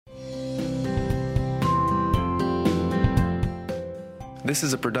This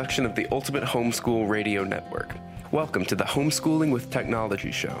is a production of the Ultimate Homeschool Radio Network. Welcome to the Homeschooling with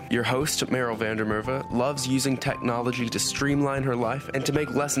Technology show. Your host, Meryl Vandermerve, loves using technology to streamline her life and to make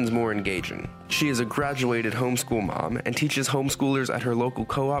lessons more engaging. She is a graduated homeschool mom and teaches homeschoolers at her local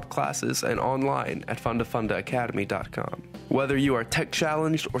co-op classes and online at fundafundaacademy.com. Whether you are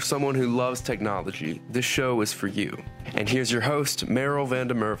tech-challenged or someone who loves technology, this show is for you. And here's your host, Meryl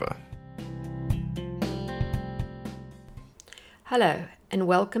Vandermerve. Hello, and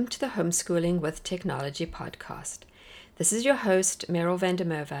welcome to the Homeschooling with Technology podcast. This is your host, Meryl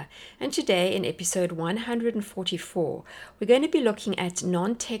Vandermerve, and today in episode 144, we're going to be looking at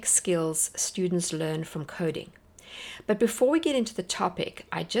non-tech skills students learn from coding. But before we get into the topic,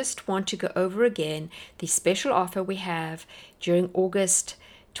 I just want to go over again the special offer we have during August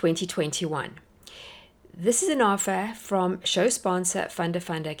 2021. This is an offer from show sponsor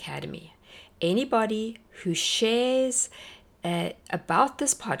Funda Academy. Anybody who shares about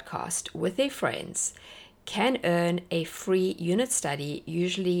this podcast with their friends can earn a free unit study,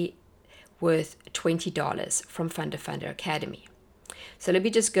 usually worth $20 from Funda Academy. So let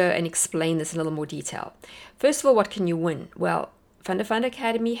me just go and explain this in a little more detail. First of all, what can you win? Well, Funda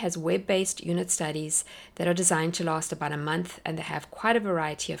Academy has web-based unit studies that are designed to last about a month, and they have quite a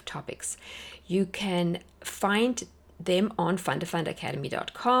variety of topics. You can find them on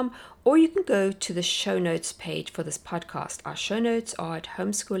fundafundaacademy.com, or you can go to the show notes page for this podcast. Our show notes are at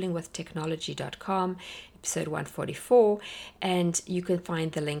homeschoolingwithtechnology.com, episode 144, and you can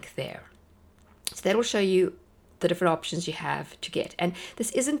find the link there. So that will show you the different options you have to get. And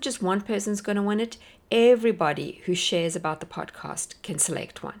this isn't just one person's going to win it. Everybody who shares about the podcast can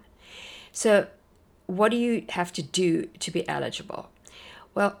select one. So what do you have to do to be eligible?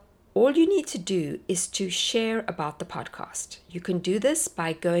 Well, all you need to do is to share about the podcast. You can do this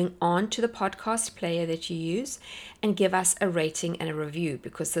by going on to the podcast player that you use and give us a rating and a review,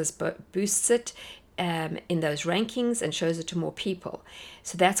 because this boosts it in those rankings and shows it to more people.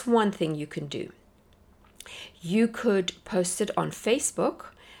 So that's one thing you can do. You could post it on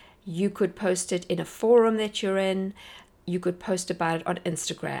Facebook. You could post it in a forum that you're in. You could post about it on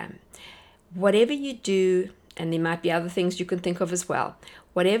Instagram. Whatever you do, and there might be other things you can think of as well.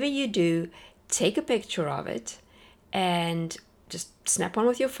 Whatever you do, take a picture of it and just snap one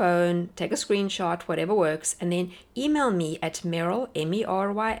with your phone, take a screenshot, whatever works, and then email me at Meryl,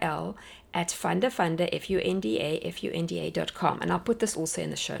 MERYL, at fundafunda.com. And I'll put this also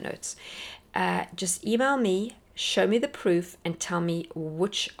in the show notes. Just email me, show me the proof, and tell me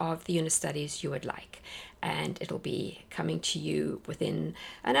which of the unit studies you would like. And it'll be coming to you within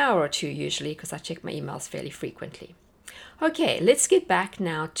an hour or two usually, because I check my emails fairly frequently. Okay, let's get back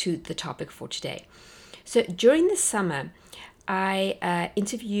now to the topic for today. So during the summer, I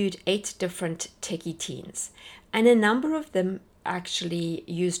interviewed 8 different techie teens, and a number of them actually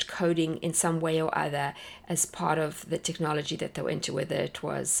used coding in some way or other as part of the technology that they were into, whether it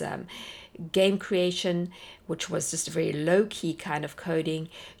was game creation, which was just a very low-key kind of coding,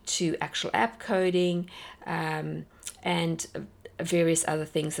 to actual app coding, and various other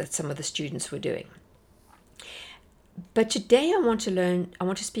things that some of the students were doing. But today I want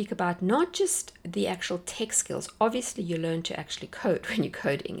to speak about not just the actual tech skills. Obviously, you learn to actually code when you're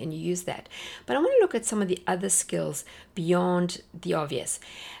coding and you use that. But I want to look at some of the other skills beyond the obvious.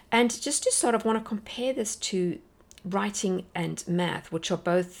 And just to sort of want to compare this to writing and math, which are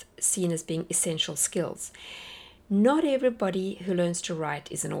both seen as being essential skills. Not everybody who learns to write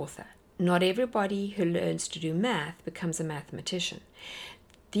is an author. Not everybody who learns to do math becomes a mathematician.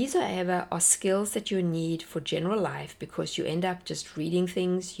 These, however, are skills that you need for general life, because you end up just reading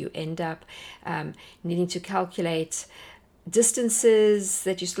things. You end up needing to calculate distances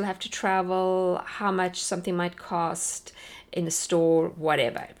that you still have to travel, how much something might cost in a store,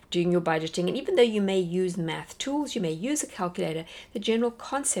 whatever, doing your budgeting. And even though you may use math tools, you may use a calculator, the general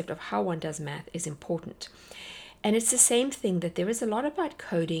concept of how one does math is important. And it's the same thing, that there is a lot about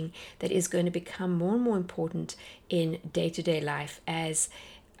coding that is going to become more and more important in day-to-day life, as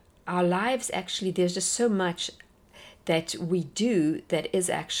our lives actually, there's just so much that we do that is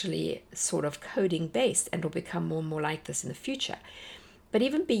actually sort of coding based, and will become more and more like this in the future. But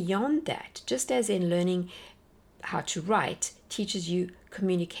even beyond that, just as in learning how to write teaches you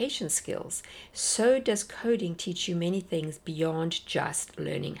communication skills, so does coding teach you many things beyond just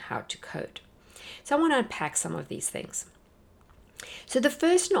learning how to code. So I want to unpack some of these things. So the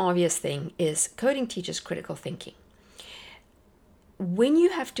first and obvious thing is coding teaches critical thinking. When you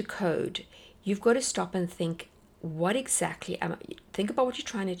have to code, you've got to stop and think, think about what you're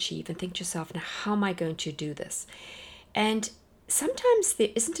trying to achieve, and think to yourself, now how am I going to do this? And sometimes there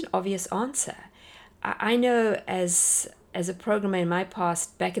isn't an obvious answer. I know as as a programmer in my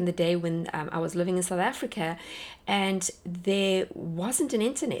past, back in the day when I was living in South Africa, and there wasn't an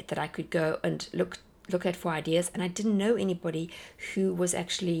internet that I could go and look at for ideas, and I didn't know anybody who was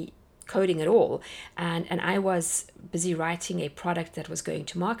actually coding at all, and I was busy writing a product that was going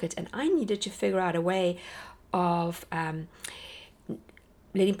to market, and I needed to figure out a way of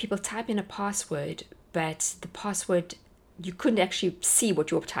letting people type in a password, but the password, you couldn't actually see what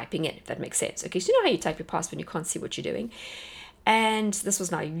you were typing in, if that makes sense. Okay, so you know how you type your password and you can't see what you're doing. And this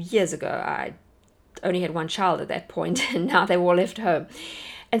was now years ago. I only had one child at that point, and now they were all left home.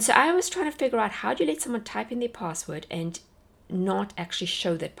 And so I was trying to figure out, how do you let someone type in their password and not actually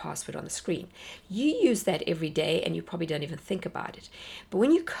show that password on the screen? You use that every day and you probably don't even think about it. But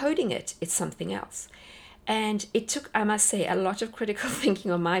when you're coding it, it's something else. And it took, I must say, a lot of critical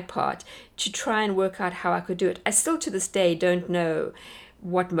thinking on my part to try and work out how I could do it. I still to this day don't know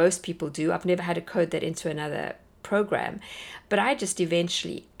what most people do. I've never had to code that into another program. But I just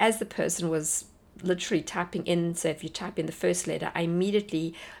eventually, as the person was literally typing in, so if you type in the first letter, I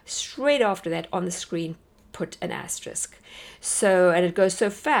immediately, straight after that on the screen, put an asterisk. So, and it goes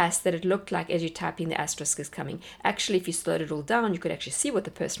so fast that it looked like as you're typing, the asterisk is coming. Actually, if you slowed it all down, you could actually see what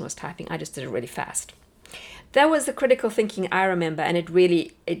the person was typing. I just did it really fast. That was the critical thinking I remember, and it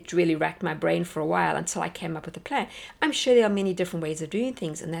really racked my brain for a while until I came up with a plan. I'm sure there are many different ways of doing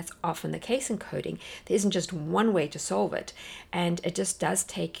things, and that's often the case in coding. There isn't just one way to solve it, and it just does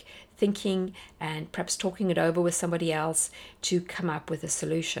take thinking and perhaps talking it over with somebody else to come up with a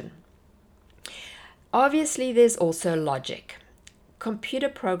solution. Obviously, there's also logic. Computer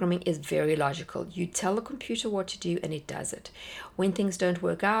programming is very logical. You tell the computer what to do and it does it. When things don't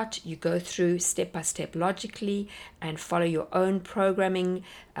work out, you go through step by step logically and follow your own programming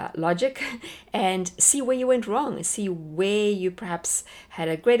logic and see where you went wrong, see where you perhaps had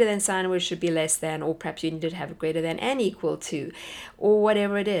a greater than sign where it should be less than, or perhaps you needed to have a greater than and equal to, or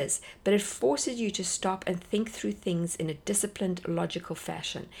whatever it is. But it forces you to stop and think through things in a disciplined, logical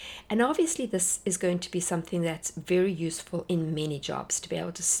fashion. And obviously this is going to be something that's very useful in many jobs, to be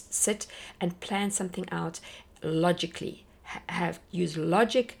able to sit and plan something out logically, use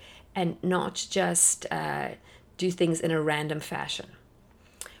logic and not just do things in a random fashion.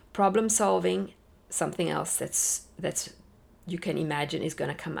 Problem solving, something else that's you can imagine is going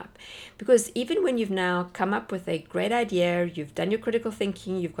to come up, because even when you've now come up with a great idea, you've done your critical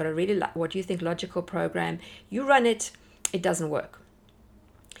thinking, you've got a really what you think logical program, you run it, it doesn't work.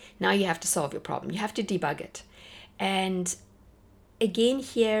 Now you have to solve your problem, you have to debug it, and again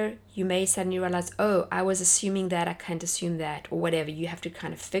here you may suddenly realize, oh, I was assuming that, I can't assume that, or whatever. You have to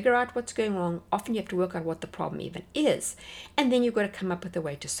kind of figure out what's going wrong. Often you have to work out what the problem even is, and then you've got to come up with a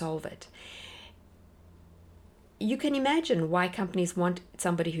way to solve it. You can imagine why companies want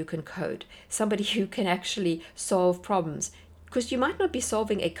somebody who can code, somebody who can actually solve problems, because you might not be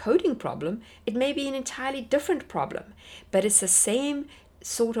solving a coding problem, it may be an entirely different problem, but it's the same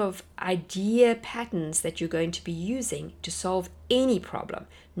sort of idea patterns that you're going to be using to solve any problem,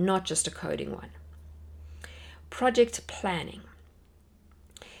 not just a coding one. Project planning.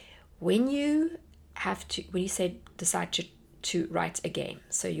 When you decide to write a game,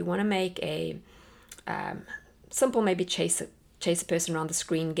 so you want to make a simple, maybe chase a person around the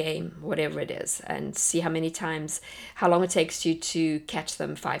screen game, whatever it is, and see how long it takes you to catch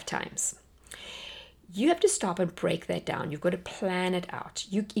them 5 times. You have to stop and break that down. You've got to plan it out.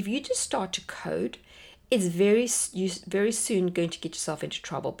 If you just start to code, it's very soon going to get yourself into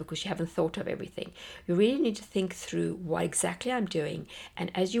trouble because you haven't thought of everything. You really need to think through what exactly I'm doing, and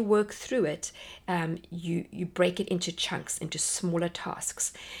as you work through it, you break it into chunks, into smaller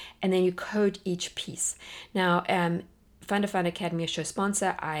tasks, and then you code each piece. Now, Fund of Fun Academy, a show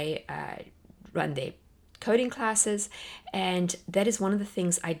sponsor, I run their coding classes, and that is one of the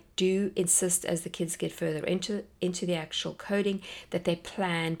things I do insist as the kids get further into the actual coding, that they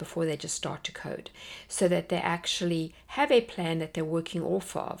plan before they just start to code, so that they actually have a plan that they're working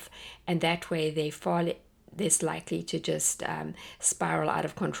off of, and that way they're far less likely to just spiral out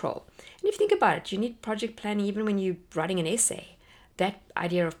of control. And if you think about it, you need project planning even when you're writing an essay. That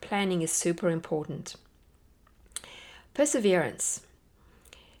idea of planning is super important. Perseverance.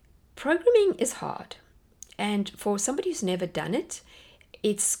 Programming is hard. And for somebody who's never done it,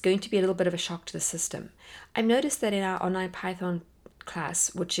 it's going to be a little bit of a shock to the system. I've noticed that in our online Python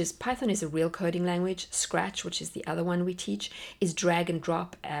class, Python is a real coding language. Scratch, which is the other one we teach, is drag and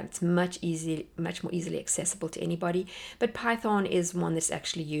drop. It's much more easily accessible to anybody. But Python is one that's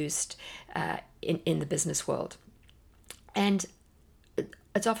actually used in the business world. And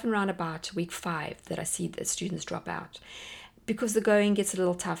it's often around about week 5 that I see that students drop out, because the going gets a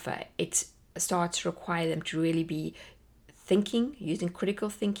little tougher. It starts to require them to really be thinking, using critical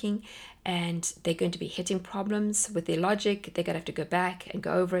thinking, and they're going to be hitting problems with their logic. They're going to have to go back and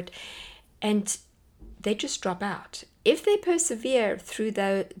go over it, and they just drop out. If they persevere through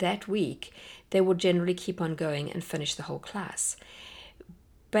that week, they will generally keep on going and finish the whole class.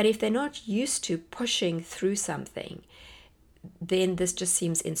 But if they're not used to pushing through something, then this just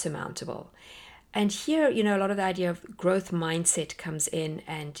seems insurmountable. And here, a lot of the idea of growth mindset comes in,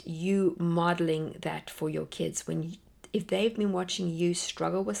 and you modeling that for your kids. If they've been watching you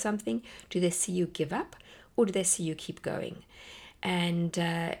struggle with something, do they see you give up, or do they see you keep going? And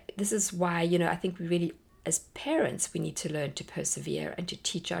this is why, I think we really, as parents, we need to learn to persevere and to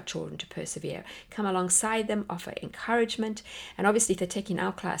teach our children to persevere. Come alongside them, offer encouragement. And obviously, if they're taking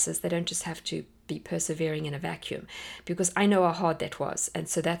our classes, they don't just have to be persevering in a vacuum, because I know how hard that was. And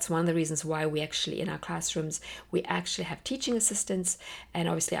so that's one of the reasons why we actually, in our classrooms, we actually have teaching assistants. And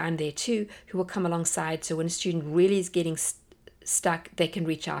obviously, I'm there too, who will come alongside. So when a student really is getting stuck, they can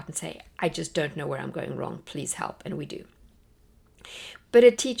reach out and say, I just don't know where I'm going wrong. Please help. And we do. But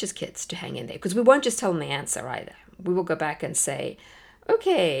it teaches kids to hang in there, because we won't just tell them the answer either. We will go back and say,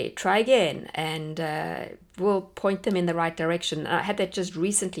 okay, try again, and we'll point them in the right direction. And I had that just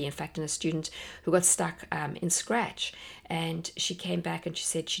recently, in fact, in a student who got stuck in Scratch, and she came back and she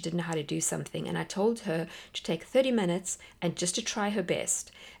said she didn't know how to do something, and I told her to take 30 minutes and just to try her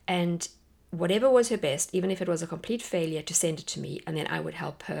best, and whatever was her best, even if it was a complete failure, to send it to me, and then I would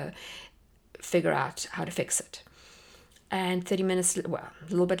help her figure out how to fix it. And 30 minutes, a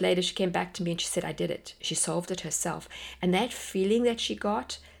little bit later, she came back to me and she said, I did it. She solved it herself. And that feeling that she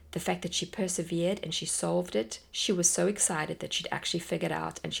got, the fact that she persevered and she solved it, she was so excited that she'd actually figured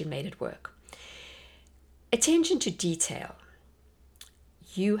out and she made it work. Attention to detail.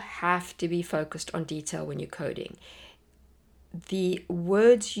 You have to be focused on detail when you're coding. The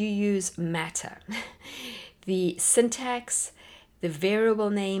words you use matter. The syntax, the variable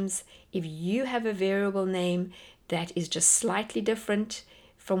names. If you have a variable name that is just slightly different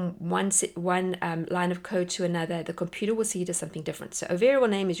from one line of code to another, the computer will see it as something different. So a variable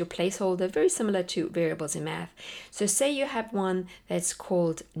name is your placeholder, very similar to variables in math. So say you have one that's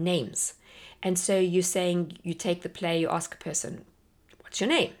called names. And so you're saying, you take the play, you ask a person, what's your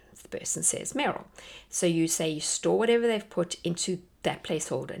name? The person says Meryl. So you say you store whatever they've put into that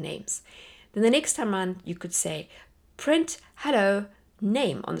placeholder, names. Then the next time around, you could say, print hello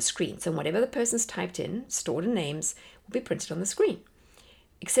name on the screen. So whatever the person's typed in, stored in names, will be printed on the screen.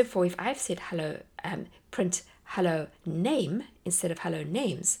 Except for if I've said hello, print hello name instead of hello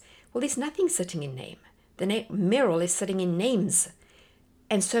names, well, there's nothing sitting in name. The name Meryl is sitting in names.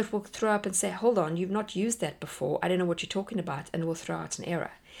 And so it will throw up and say, hold on, you've not used that before. I don't know what you're talking about. And it will throw out an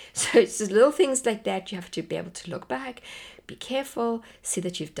error. So it's just little things like that. You have to be able to look back, be careful, see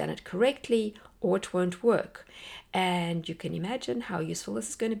that you've done it correctly, or it won't work. And you can imagine how useful this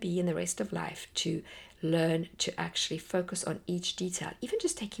is going to be in the rest of life, to learn to actually focus on each detail, even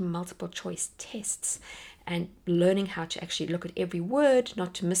just taking multiple choice tests and learning how to actually look at every word,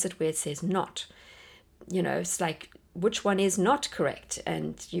 not to miss it where it says not. It's like, which one is not correct?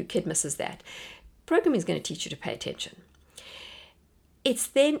 And your kid misses that. Programming is going to teach you to pay attention. It's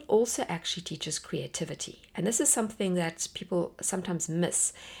then also actually teaches creativity. And this is something that people sometimes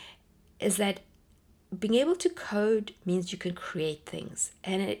miss, is that being able to code means you can create things.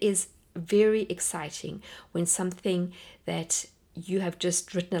 And it is very exciting when something that you have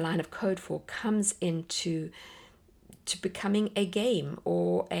just written a line of code for comes into becoming a game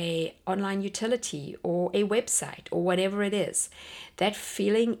or a online utility or a website or whatever it is. That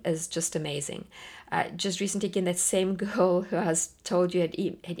feeling is just amazing. Just recently, again, that same girl who I was told you had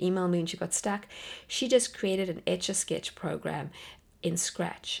emailed me when she got stuck, she just created an Etch-a-Sketch program in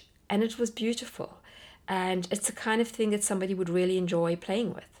Scratch. And it was beautiful. And it's the kind of thing that somebody would really enjoy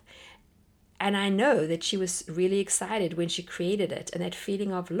playing with. And I know that she was really excited when she created it. And that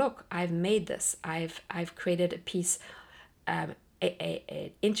feeling of, look, I've made this. I've created a piece, an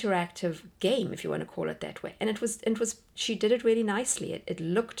interactive game, if you want to call it that way. And it was she did it really nicely. It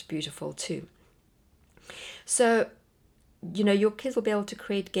looked beautiful too. So, your kids will be able to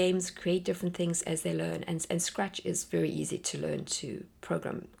create games, create different things as they learn. And Scratch is very easy to learn to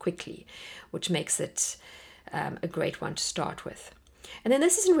program quickly, which makes it a great one to start with. And then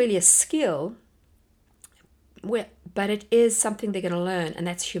this isn't really a skill, but it is something they're going to learn, and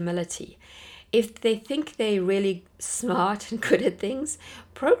that's humility. If they think they're really smart and good at things,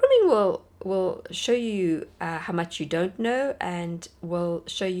 programming will show you how much you don't know, and will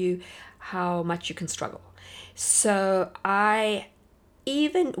show you how much you can struggle. So I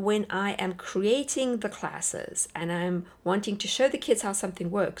even when I am creating the classes and I'm wanting to show the kids how something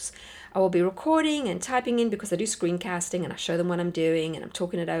works, I will be recording and typing in because I do screencasting and I show them what I'm doing and I'm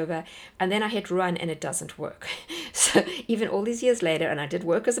talking it over, and then I hit run and it doesn't work. So even all these years later, and I did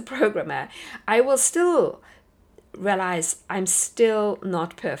work as a programmer, I will still realize I'm still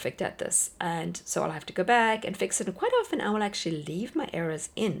not perfect at this, and so I'll have to go back and fix it. And quite often I will actually leave my errors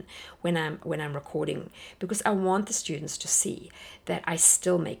in when I'm recording, because I want the students to see that I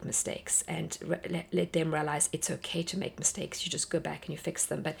still make mistakes, and let them realize it's okay to make mistakes. You just go back and you fix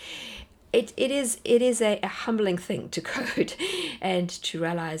them. But it is a humbling thing to code and to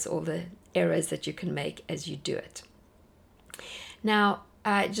realize all the errors that you can make as you do it. Now,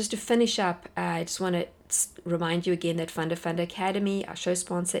 just to finish up, I just want to remind you again that Funda Academy, our show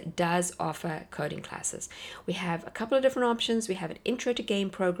sponsor, does offer coding classes. We have a couple of different options. We have an intro to game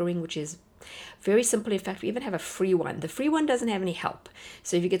programming, which is very simple. In fact, we even have a free one. The free one doesn't have any help.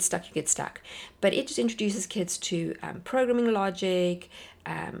 So if you get stuck, you get stuck. But it just introduces kids to programming logic,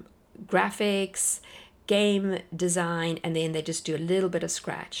 graphics, game design, and then they just do a little bit of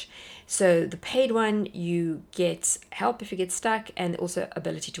Scratch. So the paid one, you get help if you get stuck, and also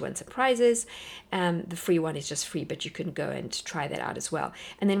ability to win some prizes. The free one is just free, but you can go and try that out as well.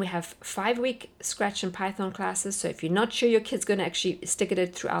 And then we have 5-week Scratch and Python classes. So if you're not sure your kid's going to actually stick at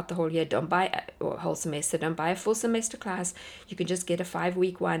it throughout the whole year, don't buy or whole semester, don't buy a full semester class. You can just get a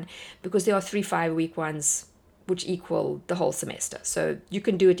 5-week one, because there are 3 5-week ones which equal the whole semester. So you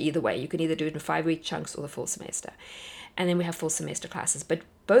can do it either way. You can either do it in 5-week chunks or the full semester. And then we have full semester classes. But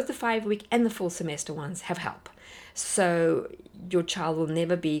both the 5-week and the full semester ones have help. So your child will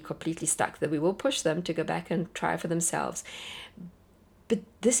never be completely stuck, that we will push them to go back and try for themselves. But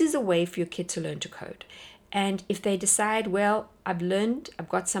this is a way for your kid to learn to code. And if they decide, well, I've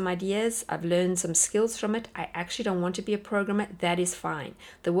got some ideas, I've learned some skills from it, I actually don't want to be a programmer, that is fine.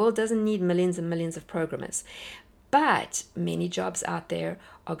 The world doesn't need millions and millions of programmers. But many jobs out there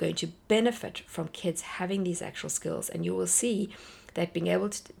are going to benefit from kids having these actual skills. And you will see that being able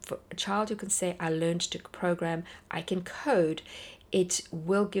to, for a child who can say, I learned to program, I can code, it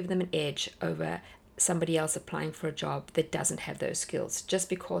will give them an edge over somebody else applying for a job that doesn't have those skills, just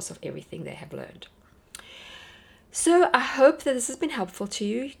because of everything they have learned. So I hope that this has been helpful to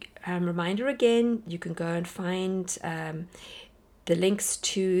you. Reminder again, you can go and find the links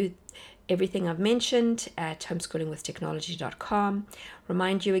to everything I've mentioned at homeschoolingwithtechnology.com.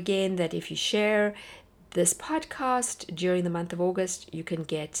 Remind you again that if you share this podcast during the month of August, you can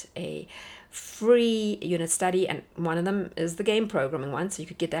get a free unit study, and one of them is the game programming one, so you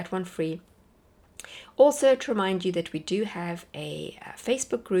could get that one free. Also, to remind you that we do have a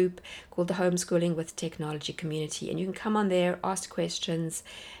Facebook group called the Homeschooling with Technology Community, and you can come on there, ask questions,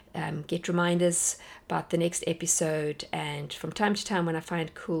 get reminders about the next episode, and from time to time when I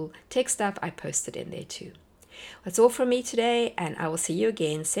find cool tech stuff, I post it in there too. That's all from me today, and I will see you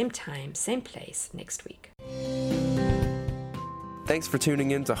again, same time, same place, next week. Thanks for tuning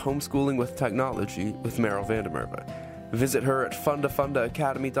in to Homeschooling with Technology with Meryl Vandermerve. Visit her at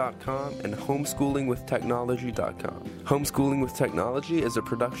fundaacademy.com and homeschoolingwithtechnology.com. Homeschooling with Technology is a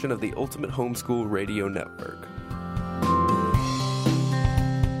production of the Ultimate Homeschool Radio Network.